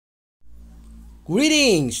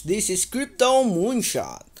Greetings, this is Crypto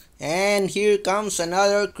Moonshot, and here comes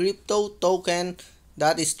another crypto token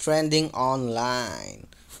that is trending online.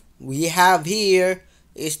 We have here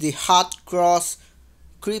is the HotCross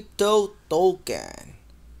crypto token.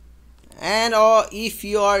 And if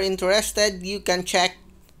you are interested, you can check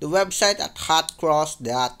the website at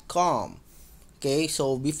hotcross.com. Okay,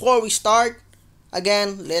 so before we start,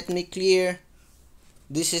 again, let me clear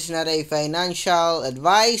this is not a financial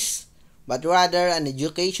advice, but rather an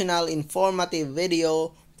educational, informative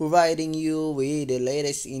video providing you with the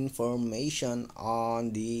latest information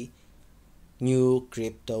on the new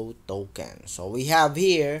crypto token. So we have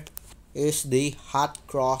here is the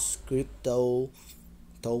HotCross crypto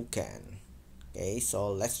token. Okay,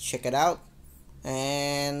 so let's check it out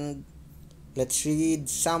and let's read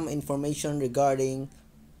some information regarding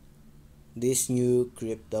this new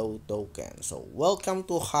crypto token. So welcome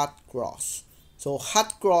to HotCross. So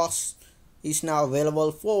HotCross is now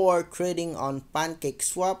available for trading on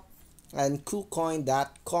PancakeSwap and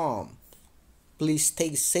KuCoin.com. Please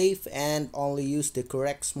stay safe and only use the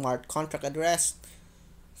correct smart contract address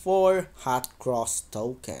for HotCross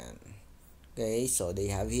token. Okay, so they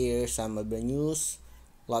have here some of the news.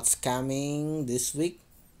 Lots coming this week,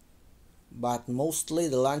 but mostly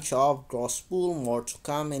the launch of Crosspool. More to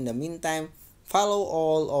come. In the meantime, follow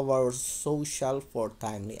all of our social for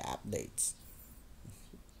timely updates.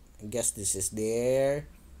 I guess this is their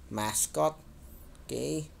mascot.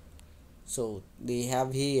 Okay, so they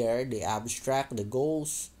have here the abstract, the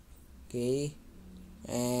goals, okay,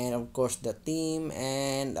 and of course the theme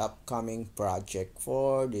and upcoming project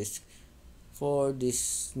for this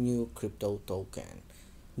new crypto token.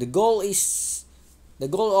 The goal is The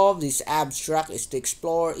goal of this abstract is to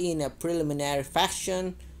explore in a preliminary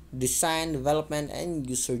fashion design, development, and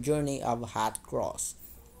user journey of HotCross,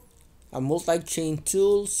 a multi-chain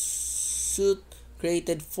tool suite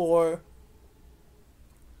created for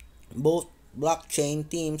both blockchain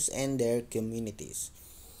teams and their communities.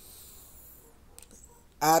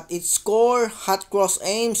 At its core, HotCross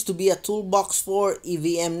aims to be a toolbox for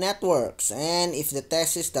EVM networks, and if the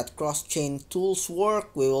thesis that cross-chain tools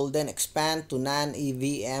work, we will then expand to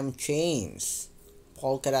non-EVM chains,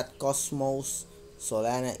 Polkadot, Cosmos,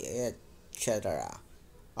 Solana, etc.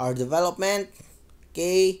 Our development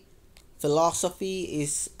K philosophy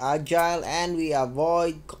is agile, and we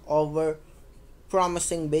avoid over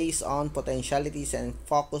promising based on potentialities and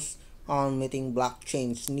focus on meeting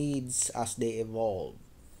blockchain's needs as they evolve.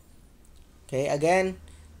 Okay, again,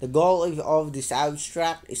 the goal of this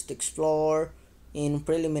abstract is to explore in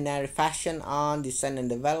preliminary fashion on design and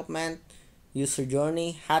development, user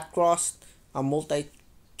journey, HotCross, a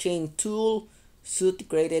multi-chain tool suite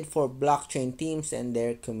created for blockchain teams and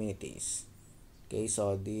their communities. Okay,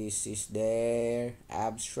 so this is their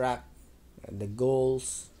abstract. The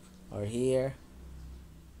goals are here.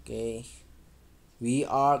 Okay, we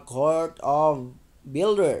are cohort of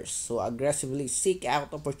builders who aggressively seek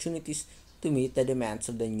out opportunities to meet the demands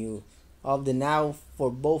of the now for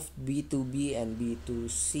both B2B and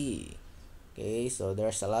B2C. Okay, so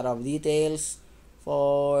there's a lot of details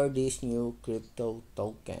for this new crypto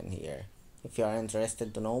token here. If you are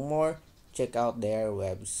interested to know more, check out their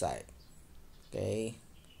website. Okay.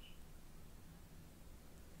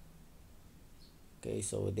 Okay,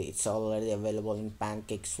 so it's already available in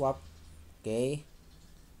PancakeSwap. Okay.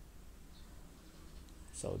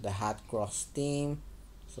 So the HotCross team.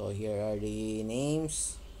 So here are the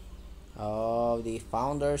names of the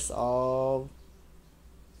founders of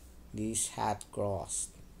this HotCross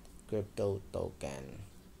crypto token.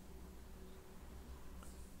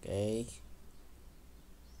 Okay.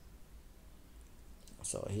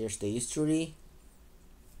 So here's the history.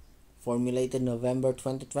 Formulated November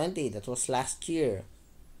 2020. That was last year.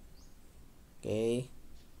 Okay.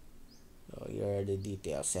 So here are the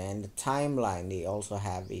details and the timeline they also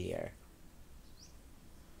have here.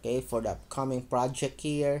 Okay, for the upcoming project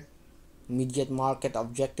here, immediate market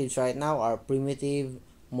objectives right now are primitive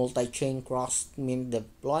multi-chain cross mint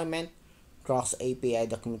deployment, cross API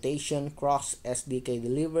documentation, cross SDK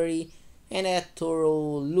delivery, and a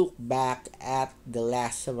thorough look back at the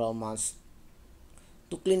last several months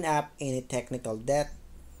to clean up any technical debt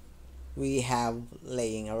we have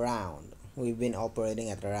laying around. We've been operating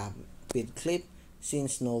at a rapid clip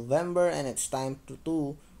since November, and it's time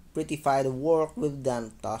to prettify the work we've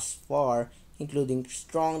done thus far, including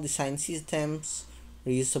strong design systems,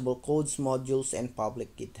 reusable codes modules, and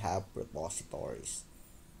public GitHub repositories.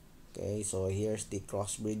 Okay, so here's the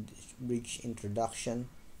cross bridge introduction,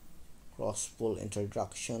 cross pull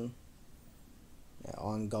introduction,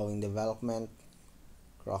 ongoing development,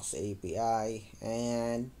 cross API,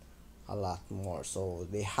 and a lot more. So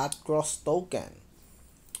the HotCross token,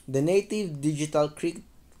 the native digital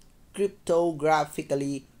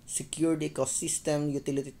cryptographically secured ecosystem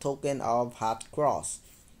utility token of HotCross,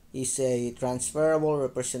 is a transferable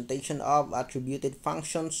representation of attributed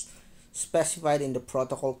functions specified in the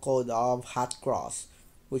protocol code of HotCross,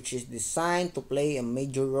 which is designed to play a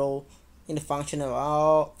major role in the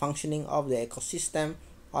functioning of the ecosystem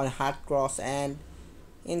on HotCross and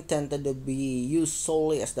intended to be used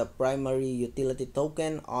solely as the primary utility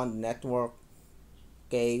token on the network,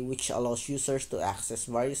 okay, which allows users to access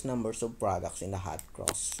various numbers of products in the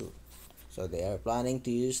HotCross suite. So they are planning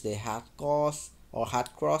to use the HotCross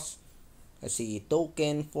as a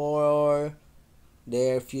token for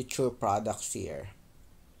their future products here.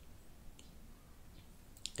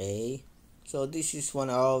 Okay, so this is one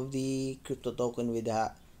of the crypto token with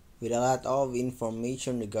a lot of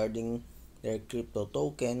information regarding their crypto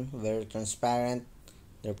token, very transparent,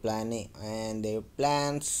 their planning and their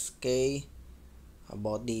plans, okay,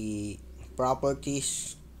 about the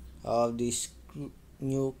properties of this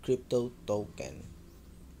new crypto token.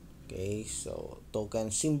 Okay, so token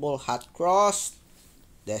symbol HotCross,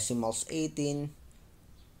 decimals 18.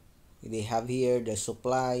 They have here the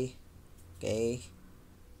supply. Okay,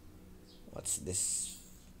 what's this?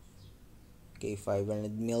 Okay,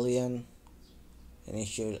 500 million.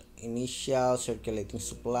 Initial circulating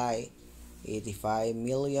supply 85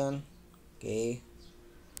 million. Okay,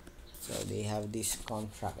 so they have this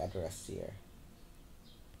contract address here.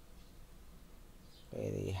 Okay,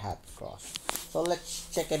 the HotCross. So let's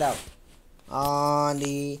check it out on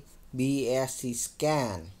the BSC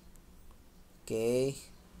scan. Okay,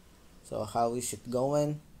 so how is it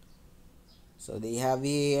going? So they have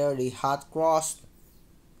here the HotCross.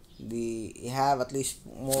 They have at least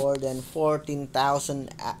more than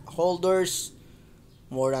 14,000 holders,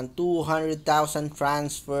 more than 200,000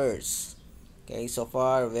 transfers. Okay, so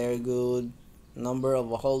far very good number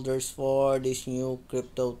of holders for this new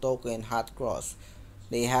crypto token HotCross.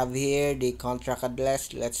 They have here the contract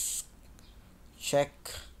address. Let's check.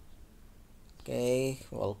 Okay,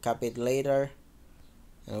 we'll copy it later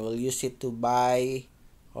and we'll use it to buy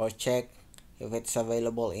or check if it's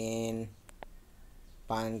available in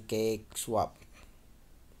PancakeSwap.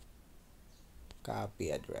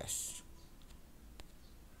 Copy address.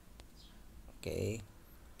 Okay, I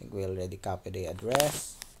think we already copied the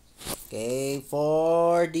address. Okay,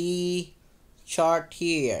 for the chart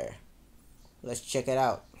here, let's check it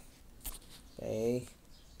out. Okay,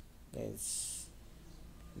 it's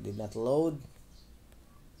did not load.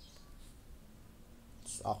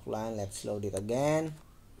 It's offline. Let's load it again.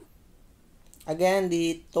 Again,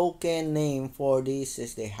 the token name for this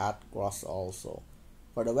is the HotCross also.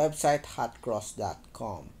 For the website,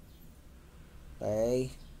 hotcross.com.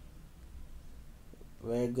 Okay,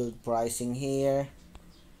 very good pricing here.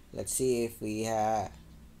 Let's see if we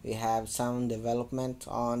have some development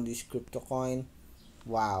on this crypto coin.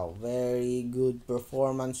 Wow, very good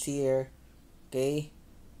performance here. Okay,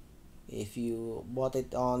 if you bought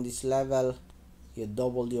it on this level, you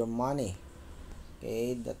doubled your money.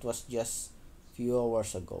 Okay, that was just few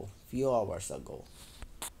hours ago,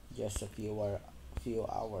 just a few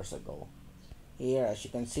hours ago. Here, as you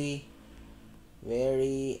can see,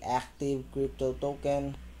 very active crypto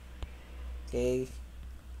token. Okay,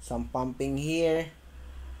 some pumping here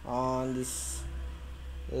on this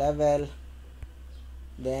level,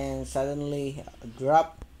 then suddenly a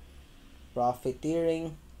drop,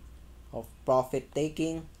 profiteering of profit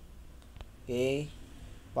taking. Okay,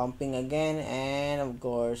 pumping again, and of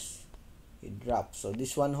course it drops. So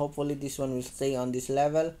this one, hopefully this one will stay on this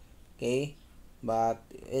level. Okay, but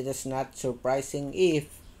it is not surprising if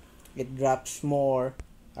it drops more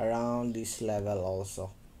around this level also.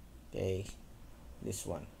 Okay, this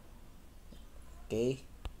one. Okay,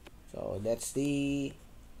 so that's the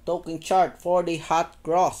token chart for the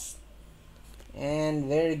HotCross, and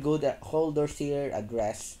very good holders here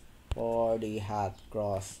address for the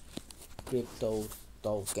HotCross crypto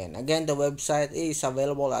token. Again, the website is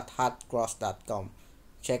available at hotcross.com.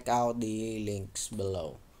 Check out the links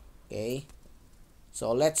below. Okay,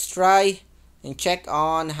 so let's try and check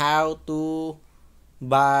on how to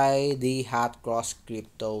buy the HotCross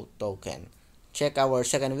crypto token. Check our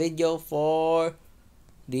second video for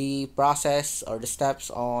the process or the steps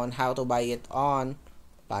on how to buy it on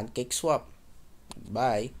PancakeSwap.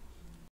 Bye.